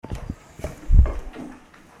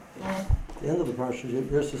the end of the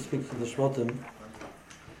parsha, Yosef speaks to the Shvatim.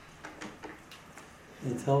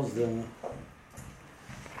 He tells them,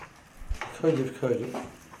 Kodev, that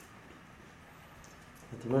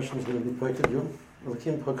the Russian is going to be poited you.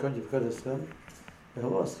 Elokim Kodev Kodestem.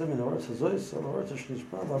 Ve'holostem in Oretz Hazois, al Oretz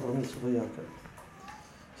Shnishma, Ba'av Mitzvah Yakar.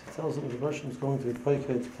 So he tells them the Russian is going to be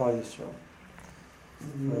poited Klal Yisrael.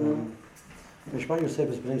 Mishma Yosef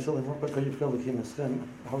is Bnei Yisrael, more Kodev Elokim Eschem,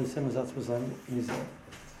 how he says that's was I'm Mizah.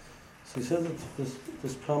 So he said that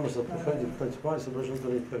this promise of Kodev twice, the Russian is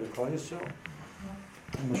going to be poited Klal Yisrael.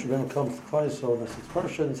 Moshe Rabbeinu comes to Klal Yisrael in this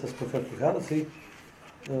parsha and says Pekadati.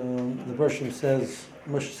 The version says,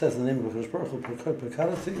 Moshe says the name of Hakadosh Baruch Hu,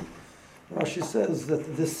 Pekadati. Rashi says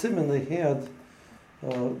that this simon they had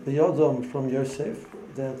the Yodam from Yosef,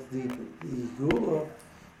 that the Geulah,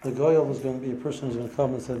 the Geulah was going to be a person who's going to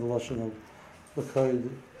come and say the Lashon of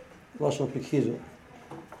Pekida.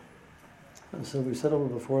 And so we said over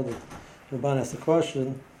before that Rabban asked the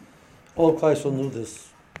question, all of Klal Yisrael knew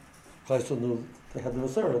this. Klal Yisrael knew they had the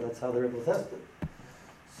Masorah, that's how they were able to test it.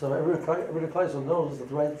 So every Klal Yisrael knows that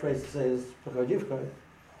the right phrase to say is Pekad Yivkay.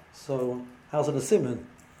 So how's it a simon?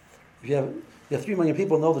 If you have 3 million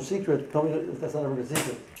people know the secret, tell me if that's not a real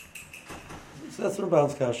secret. So that's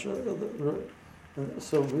Rabban's kasha.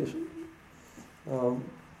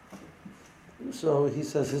 So he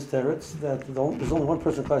says his teretz that there's only one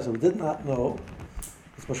person in Klal Yisrael who did not know.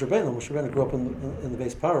 It's Moshe Rabbeinu. Moshe Rabbeinu grew up in the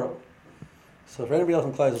base Paro. So for anybody else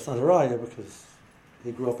in Klal Yisrael, it's not a raya because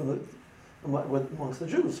he grew up amongst the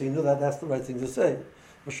Jews, so he knew that that's the right thing to say.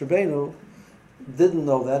 Moshe Rabbeinu didn't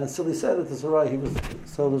know that, and still he said it. It's a raya.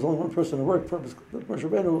 So there's only one person who worked purpose. Moshe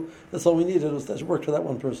Rabbeinu, that's all we needed was that work for that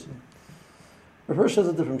one person. Rav Hirsch has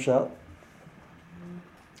a different shot.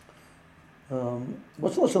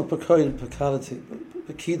 What's the lashon pekadati,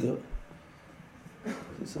 pekida?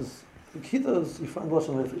 He says pekida is you find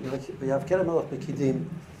lashon like you have kerem elach pekidim.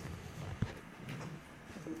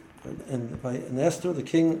 And Esther, the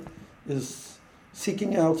king, is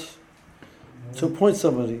seeking out to appoint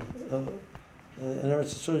somebody. And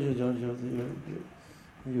Eretz Yisrael,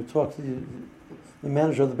 you talk to the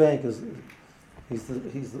manager of the bank he's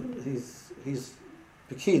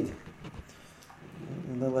the kid,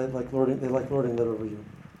 and they like lording that over you.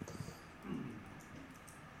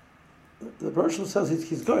 The version says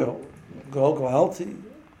he's Geulah, Gohalti,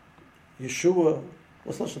 Yeshua.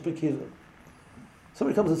 What's lashon pekida?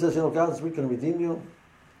 Somebody comes and says, God is going to redeem you.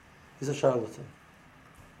 He's a charlatan.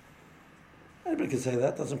 Anybody can say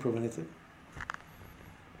that. Doesn't prove anything.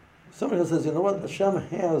 Somebody says, Hashem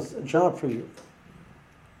has a job for you.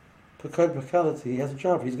 Pekadati, he has a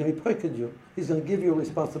job. He's going to be pekad you. He's going to give you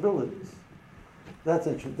responsibilities. That's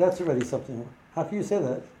interesting. That's already something. How can you say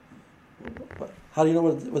that? How do you know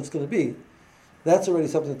what it's going to be? That's already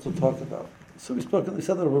something to talk about. So we said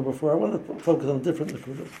that over before. I want to focus on a different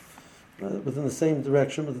nekuda. Within the same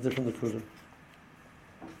direction with a different nekuda.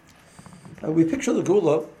 We picture the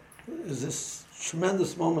Geulah as this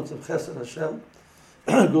tremendous moment of Chesed Hashem,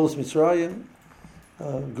 Geulas Mitzrayim,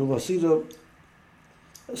 Geulah Sida.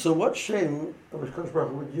 So what shame of Hakadosh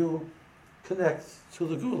Baruch Hu would you connect to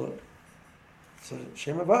the Geulah? It's a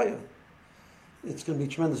Shem Havaya. It's going to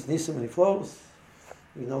be tremendous nisim and he flows.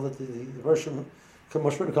 We know that the version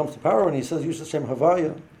Moshe comes to power and he says use the Shem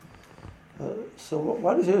Havaya. So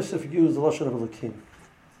why does Yosef use the lashon of Elokim?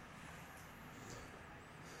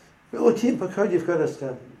 Elokim Pekad Yivkad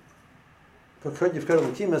Eschem. Pekad Yivkad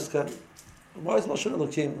Elokim Eschem. Why is lashon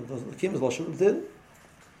Elokim? Elokim is lashon of din.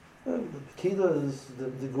 The Pekida is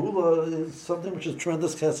the Geulah is something which is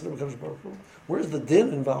tremendous chesed of Hakadosh Baruch Hu. Where is the din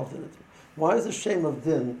involved in it? Why is the shame of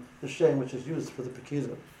din the shame which is used for the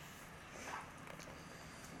Pekida?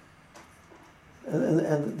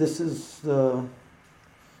 And this is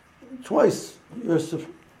twice Yosef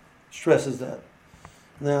stresses that.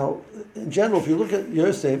 Now, in general, if you look at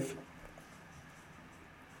Yosef,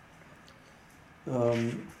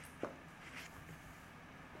 when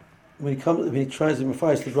he tries to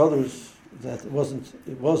advise the brothers that it wasn't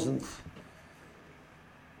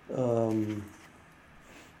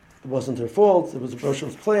their fault, it was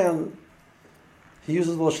Hashem's plan, he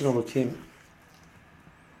uses the lashon Elokim.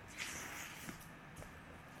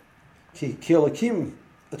 Ki Elokim.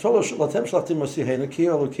 The Torah latem shlachtim mosihena ki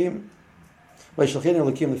Elokim vayishlacheni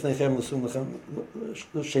Elokim lefneichem l'sum lechem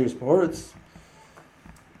shevis b'horetz.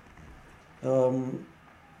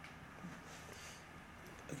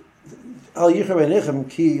 Al yichar b'nechem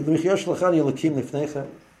ki l'michiyah shlachani Elokim lefneichem.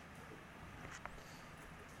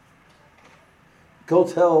 Go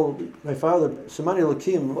tell my father, Shemani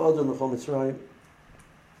Elokim l'odon l'chol Mitzrayim.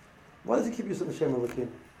 Why does he keep using the Shem Elokim?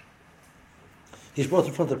 He's brought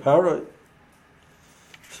in front of Paro.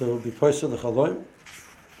 So to be poised the chaloim.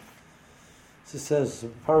 She says,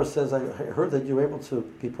 Parah says, I heard that you were able to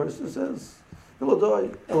be poised. He says,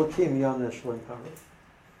 Vilodoi Elokim Yanesh Shloim Parah.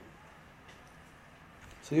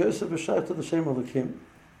 So Yosef is shout to the Shem Elokim.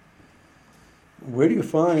 Where do you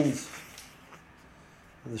find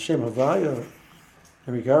the Shem Havaya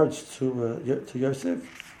in regards to Yosef?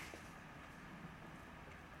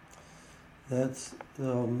 That's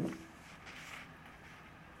you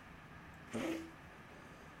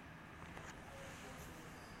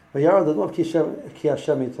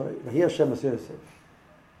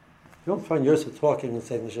don't find Yosef talking and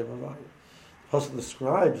saying the Shem Havaya. The Pasuk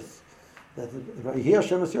describes that Vayhi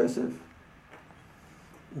Hashem es Yosef,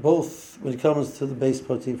 both when he comes to the base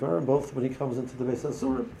Potiphar and both when he comes into the base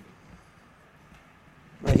Asurim.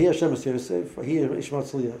 Vayhi Hashem es Yosef, Vayhi Ishmael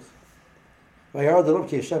Tzliach. Vayar Adonam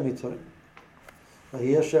ki Hashem Yitoy.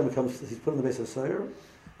 Vayhi Hashem comes, he's put in the base of Sayer.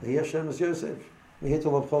 Vayhi Hashem es Yosef. Vayhi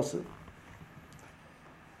Tolav Chosid.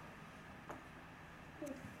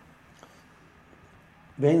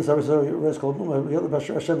 Vein Zarzor Rez Kolbum, Vayar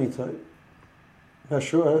Bashar Hashem Yitoy.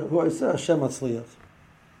 Bashar, who I say Hashem Atzliach.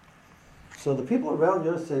 So the people around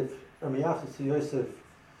Yosef are miyachas to Yosef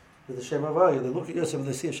with the Shem Havaya. They look at Yosef and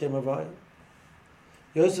they see a Shem Havaya.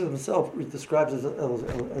 Yosef himself describes as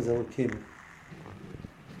Elokim.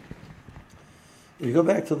 If you go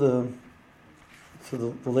back to the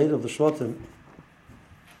later of the Shvatim,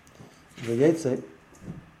 the Yetzei.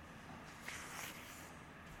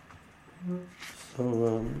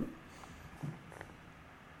 So,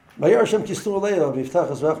 Vayar Hashem Kisnu Aleya V'Yiftach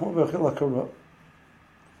Azrachmu V'Achil HaKorah.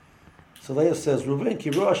 So Leah says, Ruven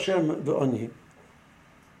ki ro Hashem v'oni.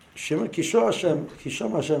 Shimon ki sho Hashem, ki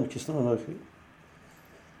shom Hashem, ki snu anochi.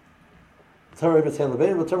 Tarei b'tei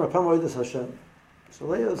lebein, v'tarma pam oides Hashem. So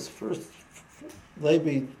Leah's first,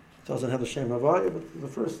 Levi doesn't have the Shem Havaya, but the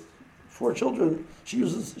first 4 children, she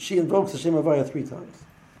invokes the Shem Havaya 3 times.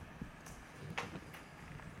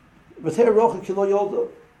 V'tei rocha ki lo yolda.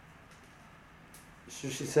 She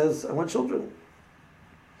says, I want children.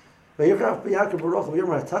 Elokim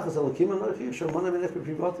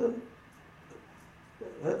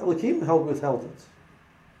withheld it.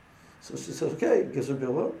 So she says, okay, gives her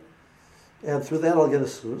Geulah, and through that I'll get a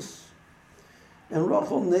Schmooze. And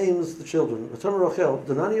Rachel names the children. Rachel,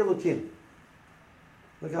 Danani Elokim.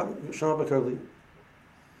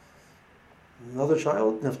 Another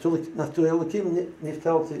child, Naftuli Elokim,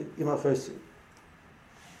 Niftalti Imachesi.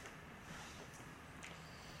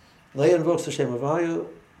 Leah invokes the Shem Havaya.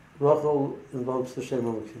 Rachel invokes the Shem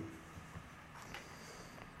Elokim.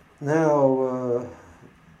 Now,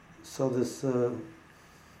 so this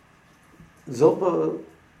Zilpah,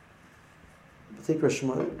 B'tikra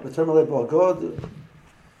Shema, B'termalei B'al God,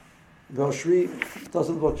 B'al Shri,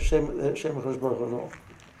 doesn't invoke the Shem HaKadosh Baruch Hu at all.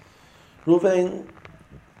 Ruvain,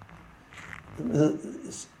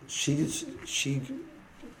 she,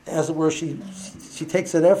 as it were, she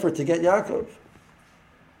takes an effort to get Yaakov.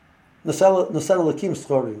 Nasal Lakim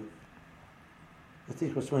Schorim. I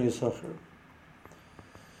think was when you saw her.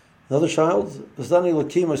 Another child, Zdani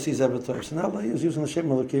Lakim, I see Zebetoy. So now Leah is using the Shem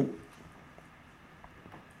Lakim.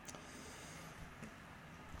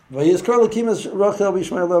 Vayizkar Lakim is Rachel,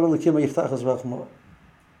 Bishmael Lakim, Yiftach as Rachmo.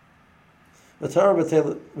 V'tara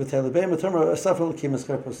B'telebei, V'tara Asaf Lakim is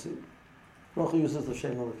Karpasi. Rachel uses the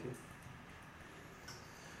Shem Lakim.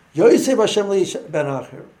 Yosef Hashem Li Ben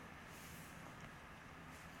Acher.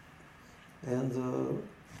 And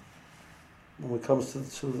when it comes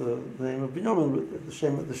to the name of Binyamin, the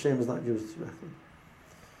shame is not used directly.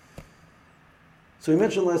 So we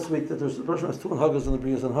mentioned last week that there's the person has 2 Hagas in the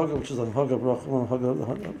Brias, and Haga, which is on Haga of Rachel, and Haga,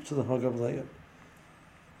 which is on Haga of Leah.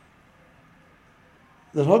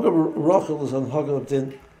 The Haga of Rachel is on Haga of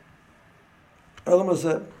Din. Elam is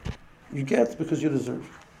that you get because you deserve.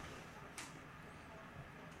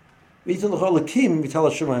 V'yitin l'chol Lakim v'tal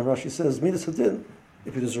Hashemayim. Rashi says, Midas Hadin.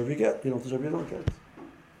 If you deserve, you get. You don't deserve, you don't get.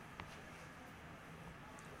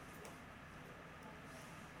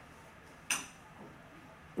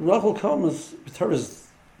 Rachel comes,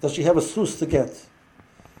 does she have a sus to get?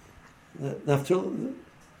 Naftul,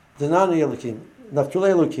 Denani Elokim,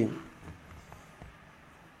 Naftulei Elokim.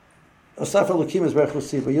 Asaf Elokim is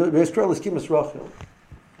Berchusi, but Yeskra Elokim is Rachel.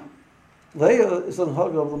 Leah is on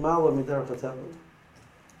Hag of Lamala Midar Chatavu.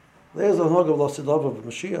 Leah is on Hag of Lasidov of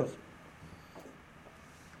Mashiach.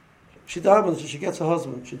 She davens, she gets a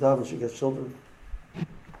husband. She davens, she gets children.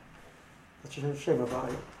 That's a Shem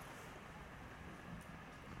Havaya.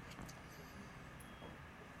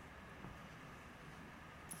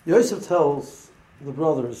 Yosef tells the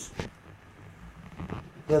brothers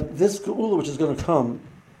that this Geulah which is going to come,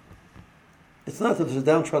 it's not that there's a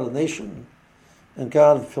downtrodden nation, and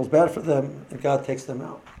God feels bad for them, and God takes them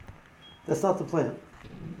out. That's not the plan.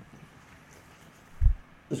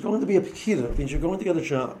 There's going to be a pekida. It means you're going to get a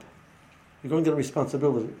job. You're going to get a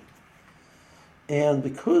responsibility. And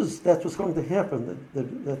because that's what's going to happen,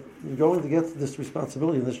 that you're going to get this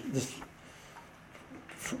responsibility, and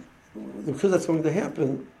because that's going to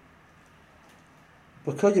happen,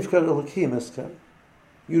 because you've got a lakim eskan,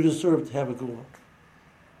 you deserve to have a geulah.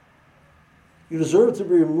 You deserve to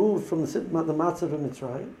be removed from the matzav of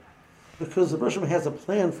Mitzrayim, because the Baruch Hashem has a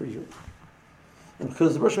plan for you. And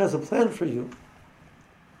because the Baruch Hashem has a plan for you,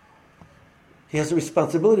 He has a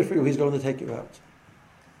responsibility for you. He's going to take you out.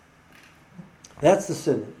 That's the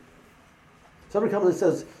sin. Somebody comes and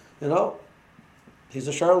says, he's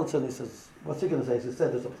a charlatan. He says, what's he going to say? He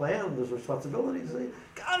said, there's a plan, there's responsibilities. He says,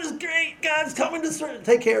 God is great. God's coming to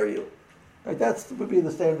take care of you. Right? That would be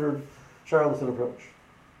the standard charlatan approach.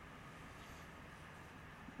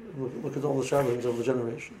 Look at all the charlatans over the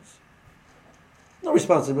generations. No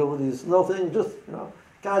responsibilities, nothing. Just,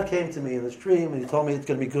 God came to me in this dream and He told me it's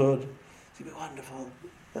going to be good. It's going to be wonderful.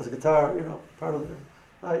 He has a guitar, part of it.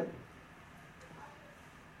 Right?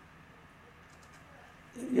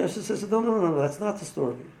 Yeshua says, no, that's not the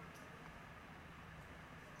story.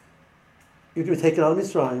 You're going to be taken out of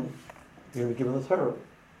Mitzrayim. You're going to be given the Torah.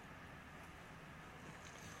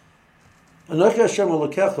 Anochi Hashem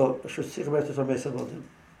Elokecha asher tzicha b'eretz Yisrael beis avodim.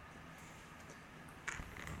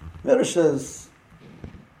 Medrash says,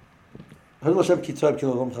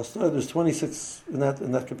 there's 26 in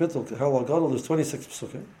that capital, Geulah, there's 26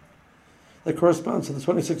 psukim. That corresponds to the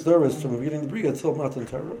 26 doros from the beginning of the Bria till Matan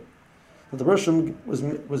Torah. But the Baruch Hashem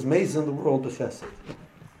was made in the world b'chesed.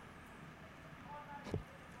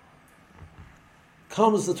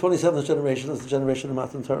 Comes the 27th generation as the generation of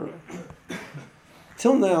Matan Torah.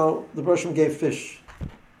 Till now, the Baruch Hashem gave fish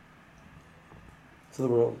to the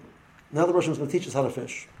world. Now the Baruch Hashem is going to teach us how to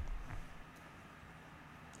fish.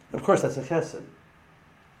 Of course, that's a chesed.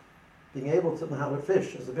 Being able to know how to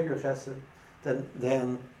fish is a bigger chesed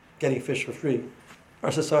than getting fish for free.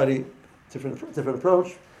 Our society, different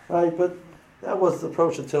approach, right? But that was the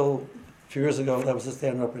approach until a few years ago. That was the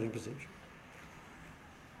standard operating procedure.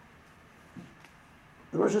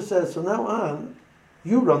 The Rosh says, from now on,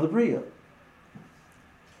 you run the Bria.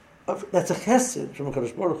 That's a chesed from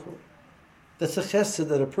HaKadosh Baruch Hu. That's a chesed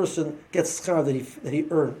that a person gets schar that he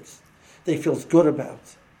earns, that he feels good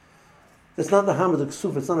about. It's not the hamad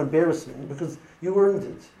ksuf, it's not embarrassing, because you earned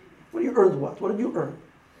it. What you earned what? What did you earn?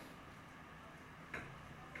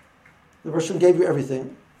 The Rosh gave you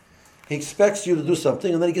everything. He expects you to do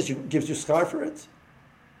something, and then he gives you schar for it.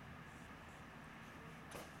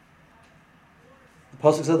 The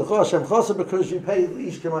pasuk said, "Hashem chassid," because you pay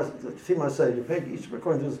each say you pay each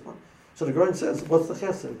according to his one. So the Goren says, "What's the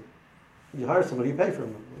chesed? You hire somebody, you pay for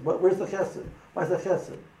him. Where's the chesed? Why is the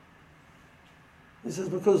chesed?" He says,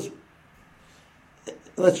 because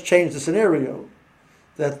let's change the scenario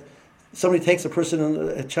that somebody takes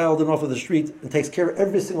a child off of the street and takes care of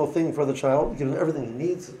every single thing for the child, gives him everything he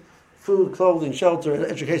needs, food, clothing, shelter,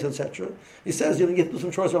 education, etc. He says, you get do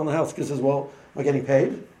some chores around the house. He says, well, am I getting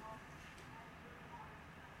paid?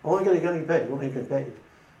 Only getting paid. Only getting paid.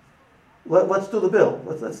 Let's do the bill.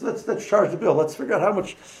 Let's charge the bill. Let's figure out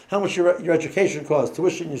how much your education costs.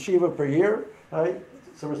 Tuition yeshiva per year, right?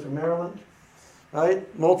 Service from Maryland,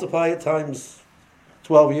 right? Multiply it times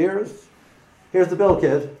 12 years. Here's the bill,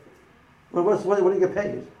 kid. What do you get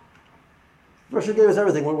paid? Rosh gave us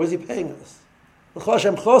everything. What was He paying us? The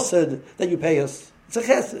Hashem chesed that you pay us. It's a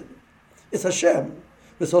chesed. It's Hashem.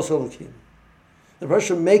 It's also Elokim. The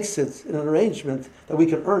Rosh makes it in an arrangement that we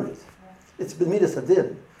can earn it. It's b'midas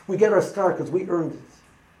hadin. We get our schar because we earned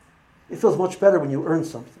it. It feels much better when you earn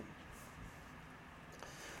something.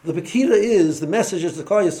 The Pekida is, the message is to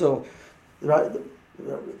Klal Yisrael.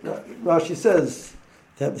 Rashi says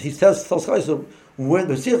that he tells Klal Yisrael, when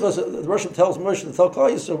the Rosh tells Moshe to tell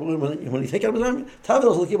Klal Yisrael, when you take out his army,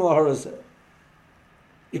 Teves l'kim al harazeh.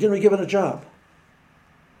 You're going to be given a job.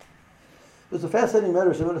 There's a fascinating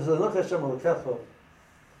matter. It says, "Anochi Hashem Elokecha."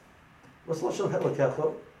 What's Lashon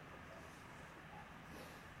Elokecha?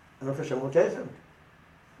 Anochi Hashem Elokecha.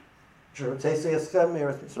 Asher hotzei eschem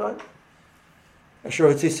me'eretz Mitzrayim. Asher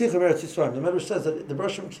hotzei me'eretz Mitzrayim. The Medrash says that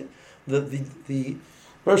the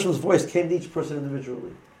Bershom's voice came to each person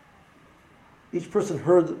individually. Each person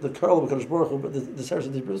heard the Karl of HaKadosh Baruch Hu, but the Seres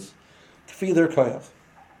and Hebrews, k'fi their koyach.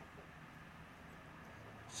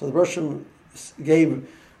 So the Bershom gave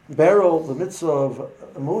Beryl the mitzvah of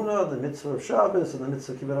Emunah, the mitzvah of Shabbos, and the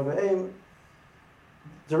mitzvah of Kibbutz Avim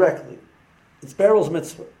directly. It's Beryl's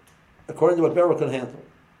mitzvah, according to what Beryl can handle.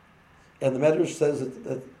 And the Medrash says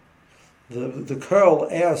that the Karl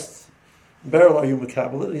asked Beryl, are you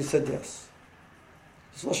makabel? And he said yes.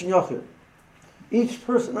 It's Lashon Yachid. Each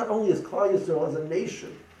person, not only is Klal Yisrael as a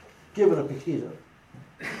nation, given a pekida,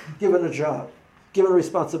 given a job, given a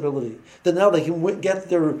responsibility, that now they can get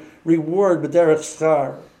their reward b'derech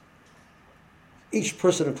schar. Each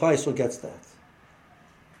person in Klal Yisrael gets that,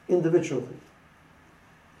 individually.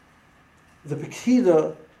 The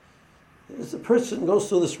pekida is a person who goes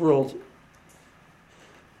through this world.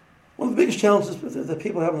 One of the biggest challenges that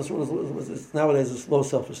people have in this world is nowadays is low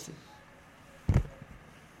self-esteem.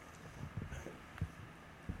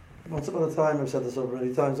 Once upon a time, I've said this over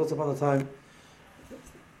many times, once upon a time,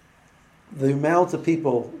 the amount of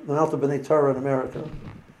people, the amount of B'nai Torah in America,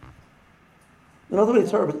 the amount of B'nai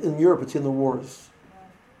Torah in Europe between the wars.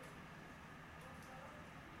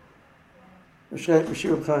 Rashid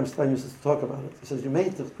Chaim Stein used to talk about it. He says, you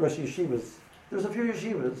made the Rosh Yeshivas. There's a few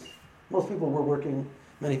yeshivas. Most people were working,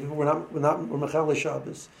 many people were Mechalei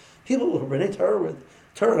Shabbos. People who were B'nai Torah with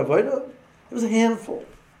Torah and Avodah, it was a handful.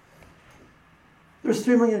 There's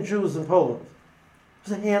 3 million Jews in Poland. It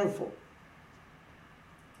was a handful.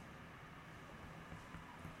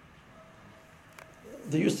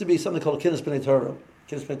 There used to be something called Kinnis B'nai Torah.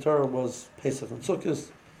 Kinnis B'nai Torah was Pesach and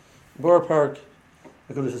Sukkot, Borough Park,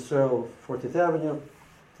 Geulah Yisrael, 14th Avenue.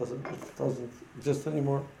 Doesn't exist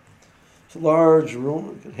anymore. It's a large room.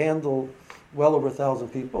 It could handle well over 1,000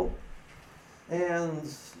 people. And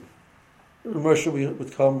Moshe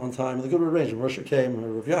would come one time, and the good arrangement. Moshe came, or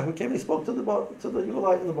Rav Yahu came, and he spoke to the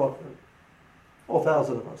Geulah in the Bokher. All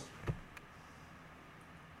 1,000 of us.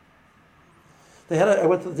 I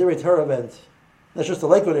went to the Direi Torah event. That's just the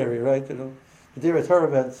Lakewood area, right? The Direi Torah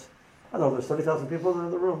event. I don't know, there's 30,000 people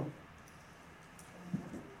in the room.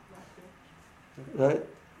 Right?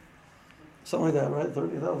 Something like that, right?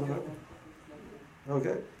 30,000. Okay.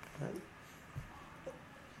 Right.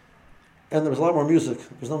 And there was a lot more music.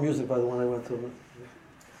 There was no music by the one I went to.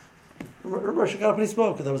 Moshe got up and he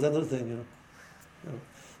spoke, and that was the end of the thing,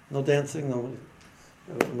 No dancing, no.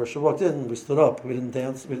 Moshe walked in, we stood up. We didn't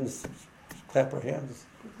dance, we didn't clap our hands.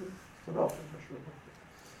 Stood up.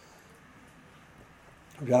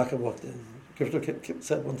 Yaakov walked in. Kipter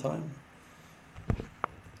said one time,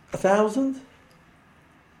 1,000?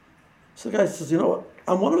 So the guy says,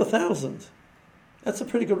 I'm one of 1,000. That's a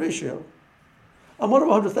pretty good ratio. I'm one of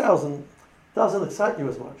 100,000. Doesn't excite you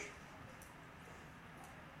as much.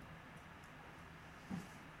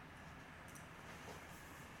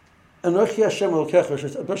 And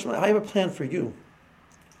I have a plan for you.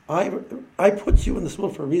 I put you in this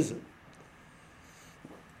world for a reason.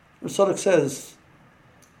 Rasadik says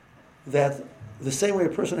that the same way a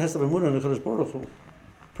person has to have emunah in the Kodesh Baruch Hu, a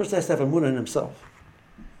person has to have emunah in himself.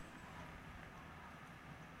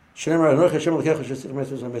 He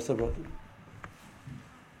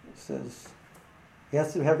says he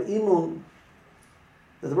has to have imun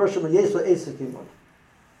that the Rosh Hashanah Yeshu Esek imun.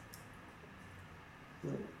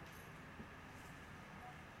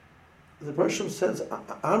 The Rosh Hashanah says,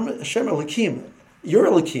 "I'm Hashem Elokim. You're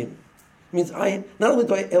Elokim." Means not only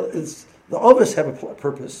do the others have a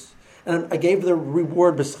purpose, and I gave their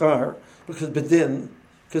reward b'schar because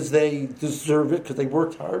they deserve it because they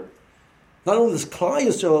worked hard. Not only does Klal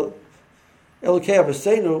Yisrael Elokei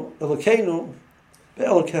Avosenu Elokeinu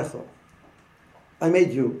be'Elokecha. I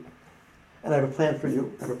made you, and I have a plan for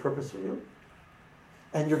you. I have a purpose for you,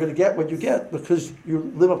 and you're going to get what you get because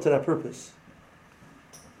you live up to that purpose.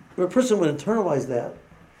 If a person would internalize that,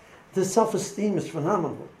 the self-esteem is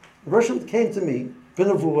phenomenal. The Rosh Hashanah came to me,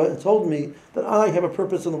 B'Nevuah, and told me that I have a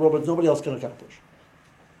purpose in the world that nobody else can accomplish.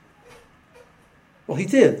 Well, he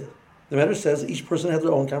did. The matter says each person had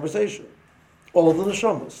their own conversation. All of the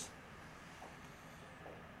neshamas.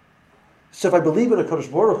 So if I believe in a Kodesh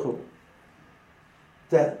Baruch Hu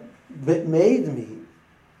that made me,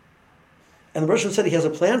 and the Rosh Hashanah said he has a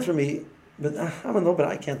plan for me, but I don't know, but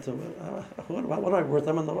I can't do it. What am I worth?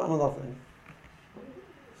 I'm a nothing.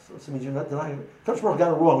 So it means you're not denying. Kodesh Baruch Hu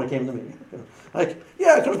got it wrong when it came to me.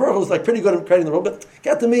 Kodesh Baruch Hu was pretty good at creating the world, but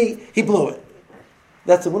got to me, he blew it.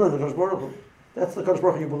 That's the Emunah of the Kodesh Baruch Hu. That's the Kodesh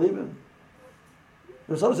Baruch Hu you believe in.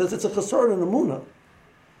 The Rasul says it's a chesar and Emunah.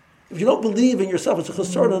 If you don't believe in yourself, it's a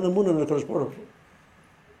chesar and Emunah in the Kodesh Baruch Hu.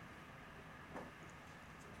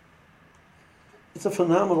 It's a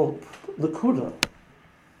phenomenal nakuda.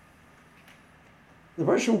 The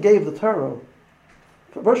Rosh gave the Torah.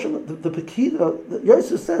 The Pekida,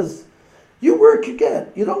 Yosef says, you work, you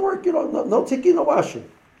get. You don't work, you don't. No tiki, no washing.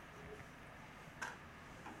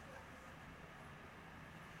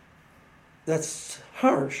 That's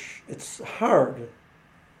harsh. It's hard.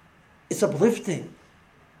 It's uplifting.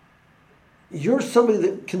 You're somebody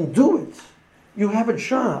that can do it. You have a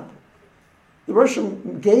job. The Rosh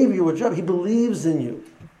Hashanah gave you a job. He believes in you.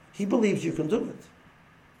 He believes you can do it.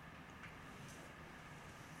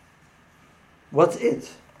 What's it?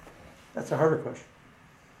 That's a harder question.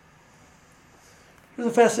 There's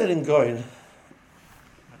a fascinating guy.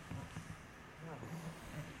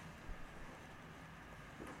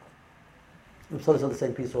 The Psalms on the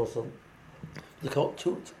same piece also. The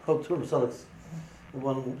two Psalms,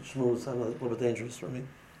 one Schmooze and a little bit dangerous for me.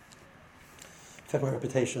 Affect my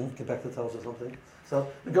reputation. Get back to Teves or something. So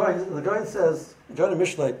the guy says, the guy in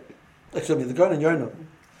Mishlei, the guy in Yonah,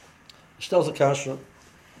 tells a kasha,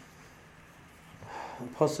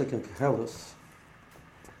 Pasuk and Kehelis.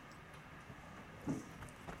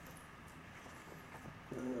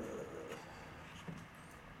 If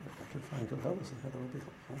I can find Kehelis, that would be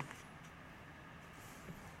helpful.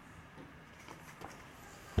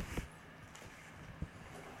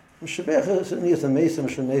 Mishabech is a mesim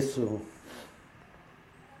shemesu.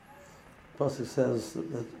 Pasuk says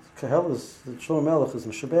that Kehelis, the Shlomo Melech, is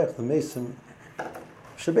Mishabech, the mesim.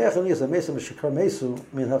 Mishabech is a mesim shekar mesu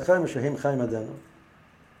min hachayim shehem chayim adenu.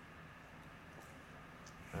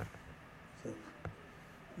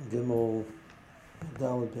 Gimel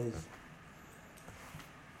Daled Beis.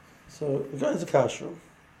 So the guy is a kasha.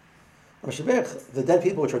 Mishabech, the dead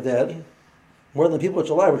people which are dead, more than the people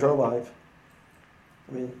which are alive which are alive.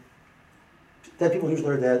 I mean, dead people usually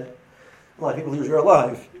are dead. A lot of people usually are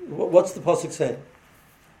alive. What's the pasuk say?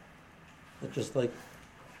 It's just like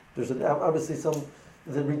there's obviously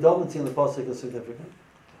the redundancy in the pasuk is significant.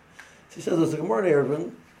 So he says there's a Gemara in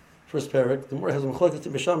Eruvin, first parak. The Gemara has a machlokes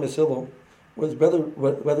in Bisham Yisilo,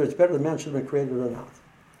 whether it's better the man should have been created or not.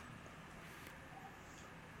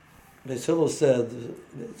 Yisilo said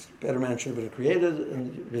it's better man should have been created,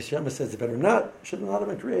 and Bisham says it's better not should not have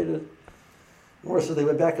been created. More so, they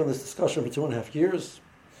went back on this discussion for 2.5 years.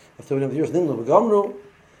 After 2.5 years, Nimlu v'gamru,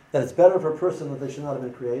 that it's better for a person that they should not have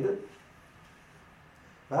been created.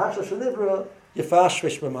 V'achshav shenivra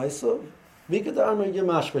yifashvish b'maisav, v'ikadamri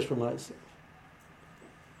yimashvish b'maisav.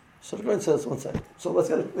 So the Gemara says, one second. So let's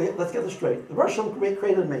get this straight. The Rosh Hashanah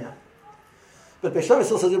created man, but Beis Shammai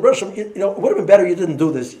still says, the Rosh Hashanah, it would have been better you didn't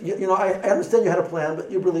do this. I understand you had a plan, but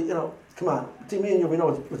you really, come on. Between me and you, we know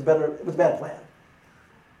it was better. It was a bad plan.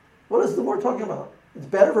 What is the word talking about? It's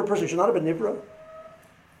better for a person who should not have been Nivra.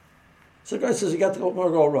 So the guy says you got to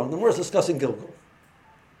go wrong. The more is discussing Gilgal.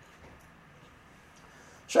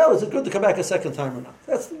 Shal, is it good to come back a second time or not?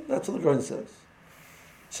 That's what the guy says.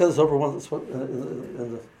 He says over one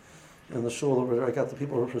in the shul over there. I got the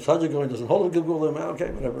people who are Sajid going doesn't hold a Gilgal. Okay,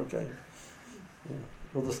 whatever. Okay,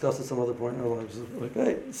 we'll discuss it some other point in our lives.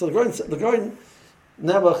 Okay, so the guy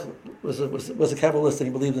Nebuch was a Kabbalist and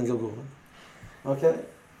he believed in Gilgal. Okay.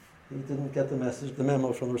 He didn't get the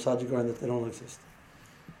memo from the Rasaji Garan that they don't exist.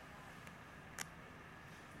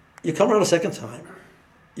 You come around a second time,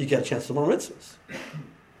 you get a chance to more mitzvahs.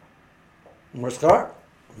 More schar,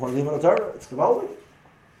 more limud Torah, it's gewaldig.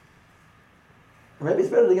 Or maybe it's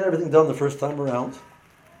better to get everything done the first time around,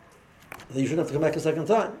 that you shouldn't have to come back a second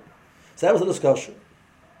time. So that was the discussion.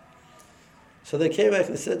 So they came back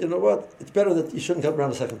and they said, you know what, it's better that you shouldn't come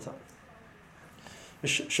around a second time. The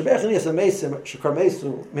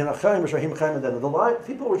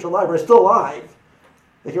people which are alive are still alive.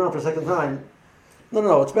 They came around for a second time.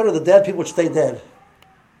 No, it's better the dead people which stay dead.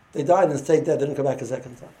 They died and stayed dead. They didn't come back a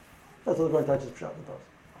second time. That's what the going to touch is pshat in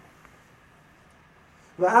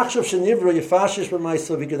the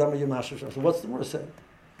So what's the more saying?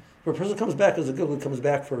 If a person comes back as a good, comes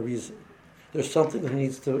back for a reason. There's something that he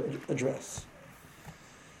needs to address.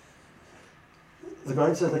 The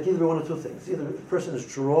guy says like either one of two things. Either the person is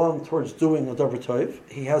drawn towards doing a davar tov,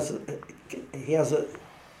 he has a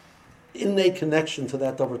innate connection to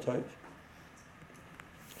that davar tov,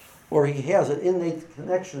 or he has an innate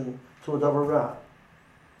connection to a davar ra.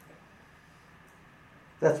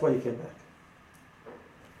 That's why you came back.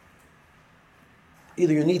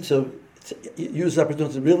 Either you need to use the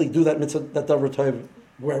opportunity to really do that mitzvah, that davar tov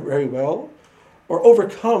very well, or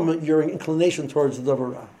overcome your inclination towards the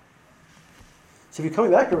davar ra. So if you're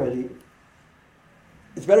coming back already,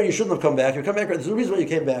 it's better you shouldn't have come back. You're coming back already. There's a reason why you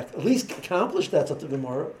came back. At least accomplish that stuff to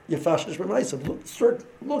Gemara. You fashish b'maisav.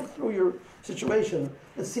 Look through your situation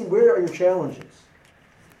and see where are your challenges.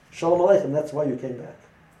 Shalom aleichem. That's why you came back.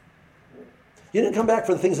 You didn't come back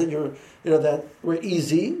for the things that that were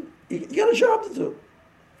easy. You got a job to do.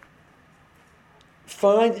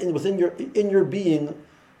 Find within your being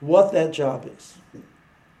what that job is.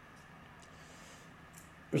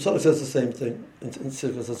 Rosh says the same thing in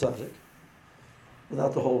Sichos HaTzadik,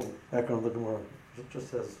 without the whole background of the Gemara. It just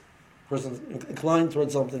says, person's inclined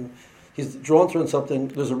towards something, he's drawn towards something,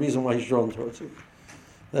 there's a reason why he's drawn towards it.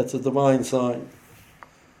 That's a divine sign.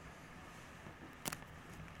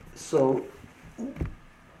 So,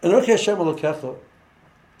 it's a Shem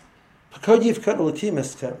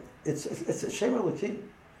Elokim.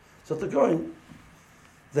 So they're going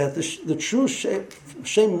that the true Shem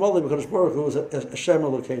Molly B'Kadosh Baruch Hu is a Shem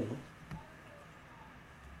Elokeinu.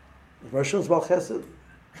 Rashon's Bal Chesed.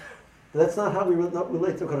 That's not how we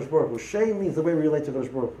relate to Kadosh Baruch Hu. Shem means the way we relate to Kadosh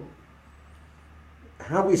Baruch Hu.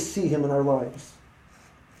 How we see Him in our lives.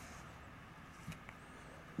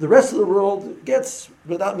 The rest of the world gets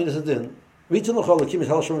without midas adin. That's Klal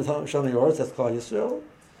Yisrael.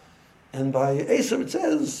 And by Esav it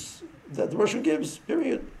says that the Rosh gives,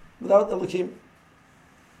 period, without Elokim,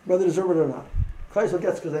 whether they deserve it or not. Klal Yisrael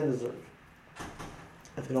gets because they deserve.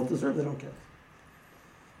 If they don't deserve, they don't get.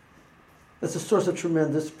 That's a source of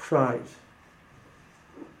tremendous pride.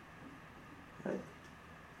 Right?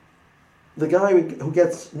 The guy who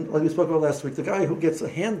gets, like we spoke about last week, the guy who gets a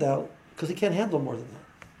handout because he can't handle more than that.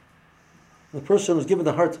 The person who's given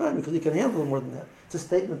a hard time because he can handle more than that. It's a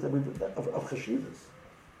statement of chashivas.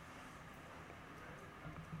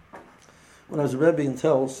 When I was a Rebbe in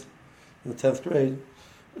Teves, in the 10th grade,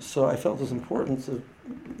 so I felt it was important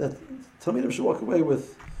that Talmidim should walk away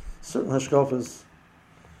with certain hashkafas.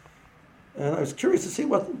 And I was curious to see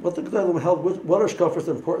what the Geulah held, what hashkafas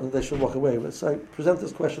are important that they should walk away with. So I present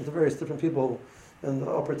this question to various different people in the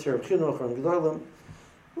upper tier of Chinuch or in Geulah.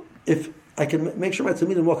 If I can make sure my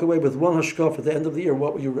Talmidim walk away with one hashkaf at the end of the year,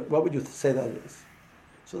 what would you say that is?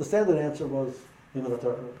 So the standard answer was Yimei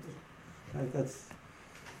Torah. Right? That's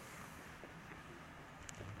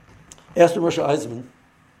asked Moshe Eisman,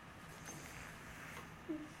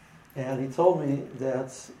 and he told me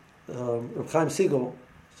that Reb Chaim Siegel,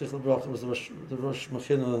 was the Rosh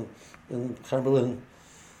Machina in Berlin,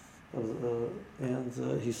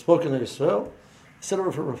 and he spoke in Israel. He said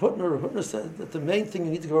over for Rav Hutner said that the main thing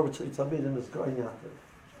you need to go over to Talmidim is Goin Yaakov,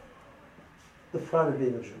 the pride of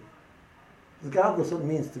being a Jew. Regardless of what it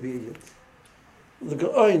means to be a Yid. The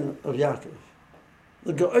Goin of Yaakov.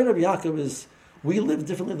 The Goin of Yaakov is we live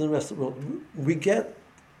differently than the rest of the world. We get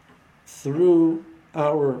through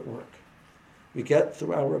our work. We get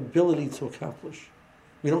through our ability to accomplish.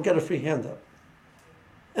 We don't get a free handout.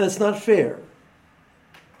 And it's not fair.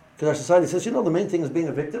 Because our society says, the main thing is being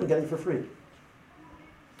a victim and getting for free.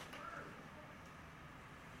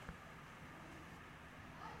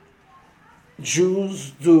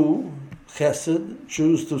 Jews do chesed,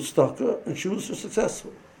 Jews do tzedakah, and Jews are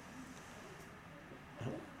successful.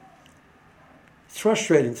 It's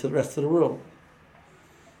frustrating to the rest of the world.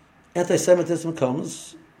 Anti-Semitism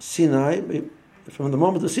comes, Sinai, from the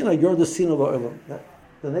moment of Sinai, you're the Sinai La'olam.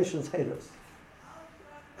 The nations hate us.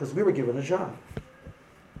 Because we were given a job.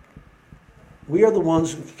 We are the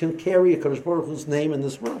ones who can carry HaKadosh Baruch Hu's name in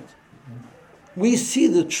this world. We see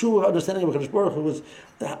the true understanding of HaKadosh Baruch Hu is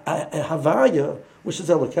a Havaya, which is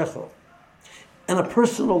Elokecha. On a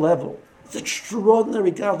personal level, it's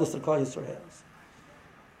extraordinary godless that Klal Yisrael has.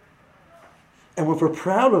 And if we're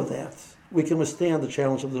proud of that, we can withstand the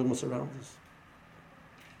challenge of the Ummah around us.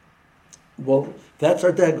 Well, that's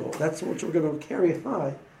our degel. That's what we're going to carry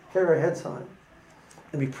high, carry our heads high,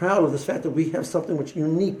 and be proud of this fact that we have something which is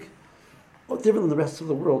unique, different than the rest of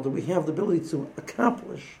the world, that we have the ability to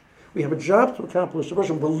accomplish. We have a job to accomplish. The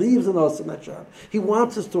person believes in us in that job. He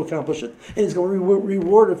wants us to accomplish it, and he's going to be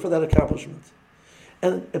rewarded for that accomplishment.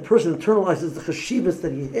 And a person internalizes the chashivas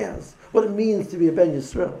that he has, what it means to be a Ben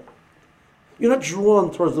Yisrael. You're not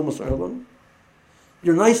drawn towards the Muslim.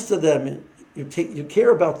 You're nice to them. You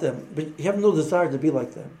care about them, but you have no desire to be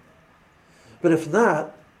like them. But if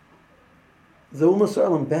not, the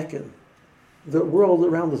Ummah beckon. The world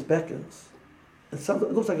around us beckons. And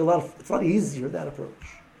it looks like it's a lot easier, that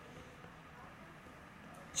approach.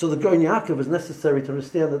 So the Goin Yaakov is necessary to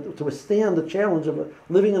withstand the challenge of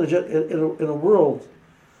living in a world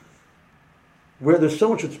where there's so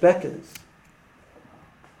much which beckons.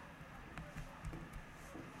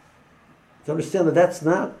 To understand that that's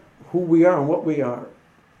not who we are and what we are.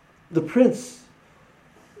 The prince,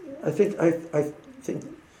 I think I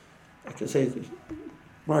could say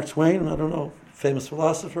Mark Twain, I don't know, famous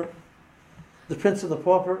philosopher. The prince and the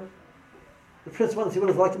pauper. The prince wants to see what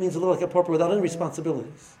it's like. It means to live like a pauper without any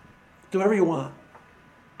responsibilities. Do whatever you want.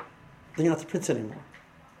 Then you're not the prince anymore.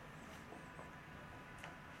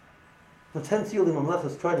 The 10th Yulim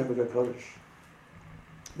Mamlechas tried to make a Kodesh.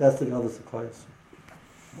 That's the Geulah of Klal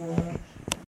Yisrael.